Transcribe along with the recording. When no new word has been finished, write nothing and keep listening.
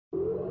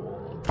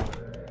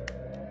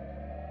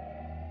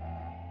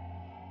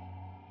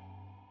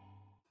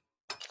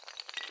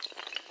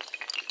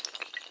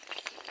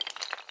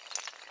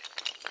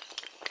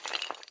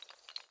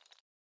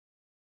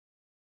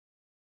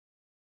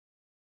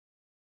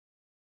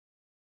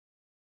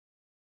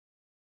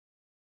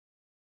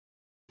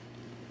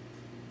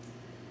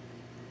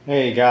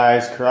Hey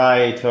guys,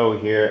 KiraiEighto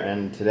here,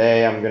 and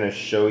today I'm going to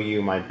show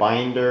you my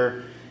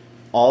binder.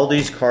 All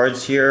these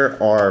cards here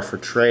are for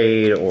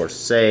trade or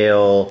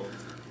sale.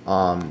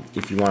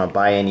 If you want to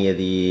buy any of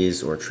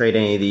these or trade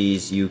any of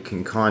these, you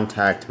can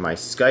contact my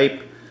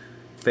Skype,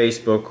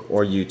 Facebook,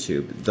 or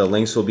YouTube. The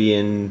links will be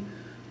in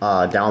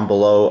down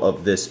below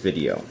of this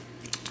video.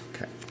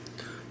 Okay.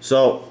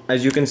 So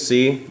as you can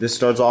see, this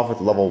starts off with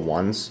level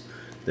 1s.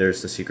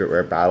 There's the secret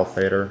rare battle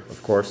fader,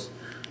 of course.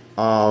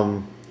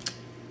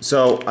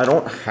 So I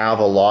don't have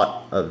a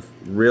lot of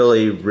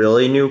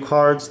really new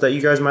cards that you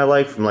guys might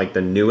like from like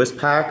the newest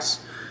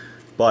packs,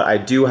 but I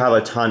do have a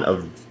ton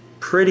of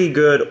pretty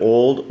good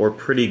old or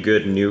pretty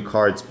good new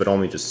cards, but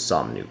only just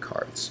some new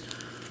cards.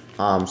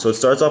 So it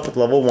starts off with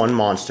level 1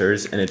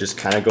 monsters, and it just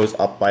kind of goes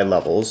up by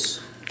levels.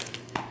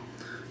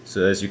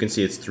 So as you can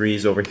see, it's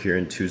 3s over here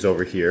and 2s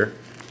over here.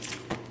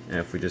 And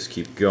if we just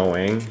keep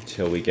going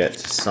till we get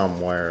to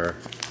somewhere,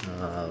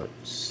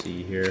 let's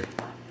see here.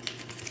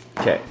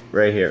 Okay,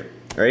 right here.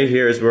 Right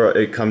here is where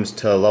it comes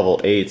to level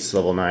 8s,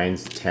 level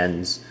 9s,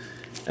 10s,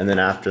 and then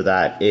after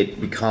that it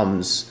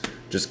becomes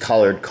just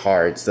colored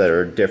cards that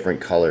are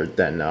different colored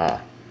than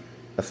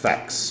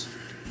effects.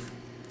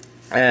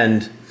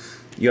 And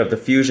you have the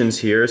fusions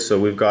here, so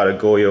we've got a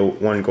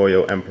one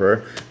Goyo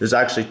Emperor. There's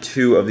actually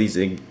 2 of these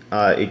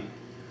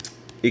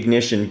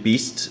Ignition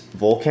Beast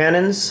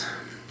Volcanons.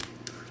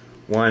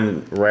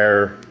 One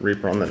rare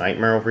Reaper on the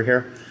Nightmare over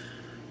here.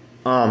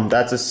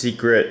 That's a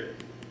secret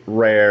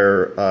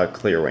rare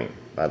Clearwing,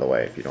 by the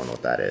way, if you don't know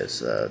what that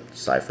is.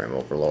 Psyframe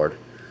Overlord.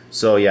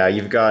 So yeah,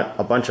 you've got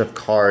a bunch of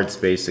cards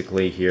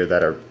basically here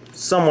that are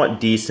somewhat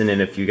decent,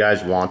 and if you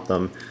guys want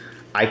them,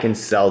 I can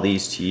sell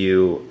these to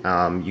you.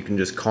 You can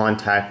just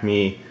contact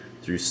me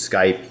through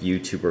Skype,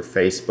 YouTube, or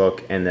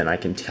Facebook, and then I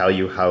can tell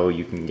you how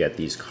you can get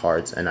these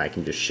cards, and I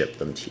can just ship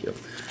them to you.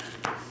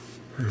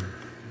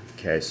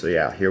 Okay, so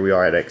yeah, here we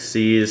are at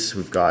XCs.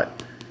 We've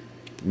got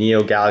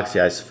Neo Galaxy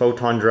Eyes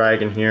Photon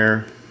Dragon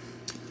here.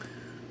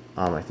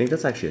 I think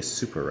that's actually a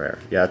super rare.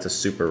 Yeah, it's a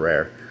super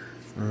rare.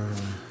 And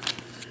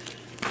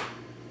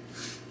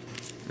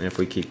if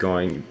we keep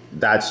going,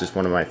 that's just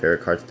one of my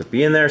favorite cards to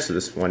be in there, so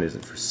this one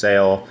isn't for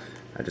sale.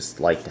 I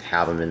just like to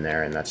have him in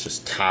there, and that's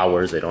just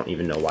Towers. I don't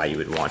even know why you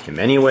would want him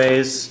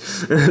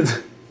anyways.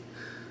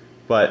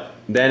 But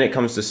then it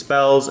comes to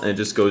spells, and it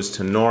just goes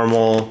to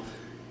normal.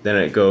 Then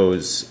it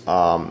goes,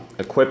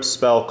 equip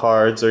spell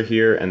cards are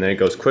here, and then it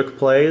goes quick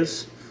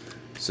plays.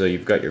 So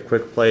you've got your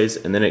quick plays,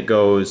 and then it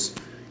goes,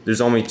 there's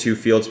only 2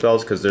 field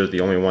spells because they're the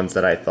only ones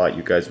that I thought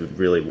you guys would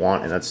really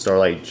want, and that's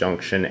Starlight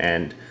Junction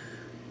and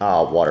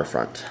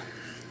Waterfront.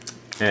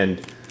 And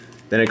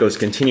then it goes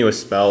continuous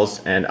spells,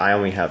 and I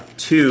only have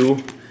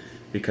 2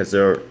 because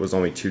there was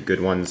only 2 good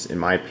ones in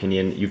my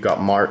opinion. You've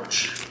got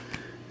March,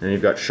 and then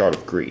you've got Shard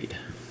of Greed.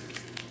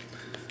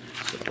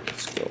 So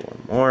let's go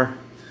one more.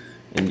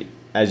 And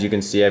as you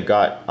can see, I've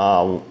got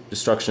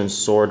Destruction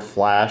Sword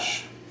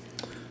Flash.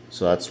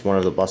 So that's one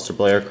of the Buster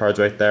Blair cards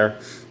right there.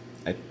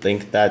 I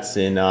think that's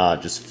in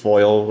just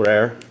foil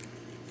rare.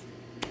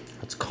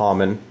 That's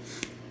common.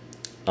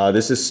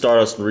 This is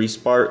Stardust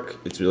Respark.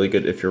 It's really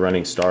good if you're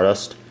running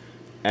Stardust.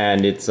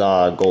 And it's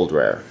gold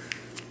rare.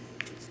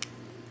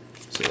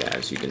 So yeah,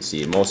 as you can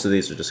see, most of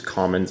these are just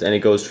commons. And it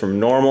goes from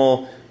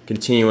normal,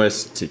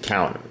 continuous, to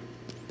counter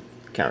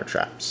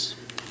traps.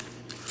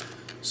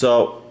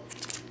 So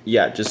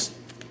yeah, just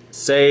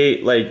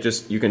say, like,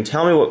 you can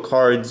tell me what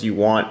cards you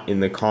want in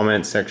the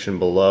comment section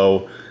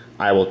below.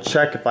 I will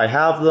check if I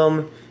have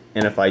them,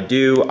 and if I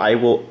do, I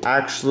will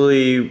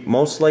actually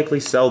most likely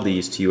sell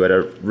these to you at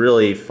a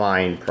really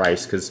fine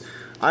price, because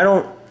a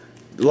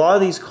lot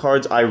of these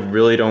cards I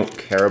really don't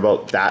care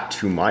about that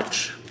too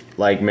much,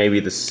 like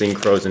maybe the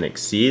Synchros and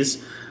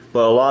Xyzs,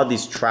 but a lot of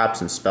these traps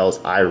and spells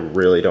I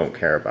really don't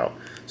care about.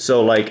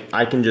 So like,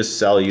 I can just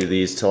sell you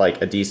these to like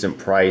a decent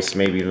price,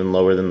 maybe even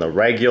lower than the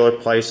regular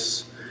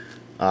price.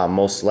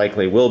 Most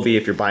likely will be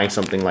if you're buying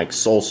something like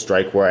Soul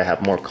Strike where I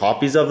have more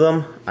copies of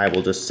them. I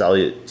will just sell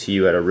it to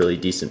you at a really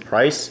decent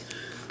price.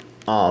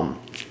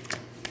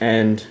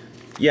 And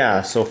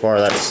yeah, so far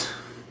that's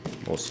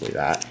mostly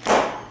that.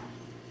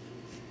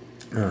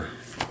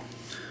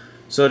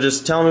 So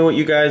just tell me what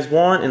you guys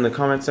want in the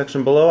comment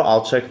section below.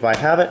 I'll check if I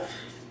have it.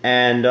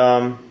 And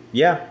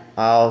yeah,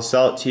 I'll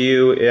sell it to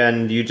you,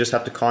 and you just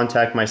have to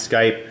contact my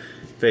Skype,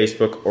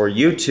 Facebook, or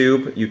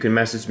YouTube. You can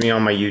message me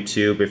on my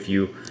YouTube if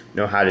you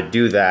know how to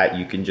do that.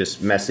 You can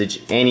just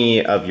message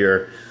any of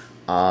your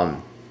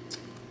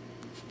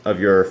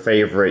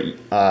favorite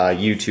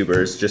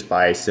YouTubers just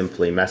by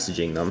simply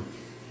messaging them.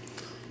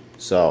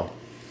 So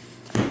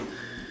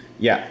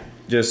yeah,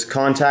 just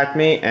contact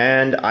me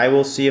and I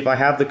will see if I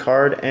have the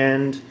card,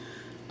 and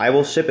I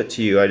will ship it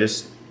to you. I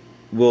just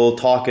will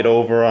talk it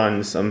over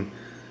on some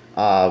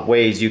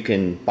ways you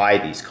can buy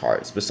these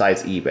cards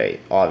besides eBay.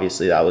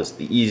 Obviously that was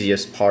the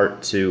easiest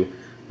part to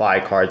buy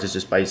cards, is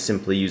just by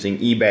simply using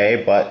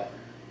eBay, but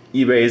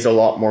eBay is a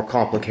lot more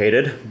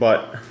complicated.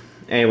 But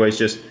anyways,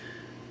 just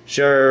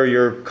share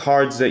your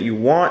cards that you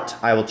want.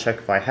 I will check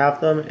if I have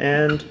them,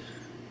 and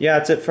yeah,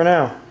 that's it for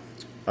now.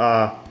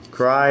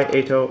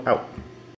 KiraiEighto out.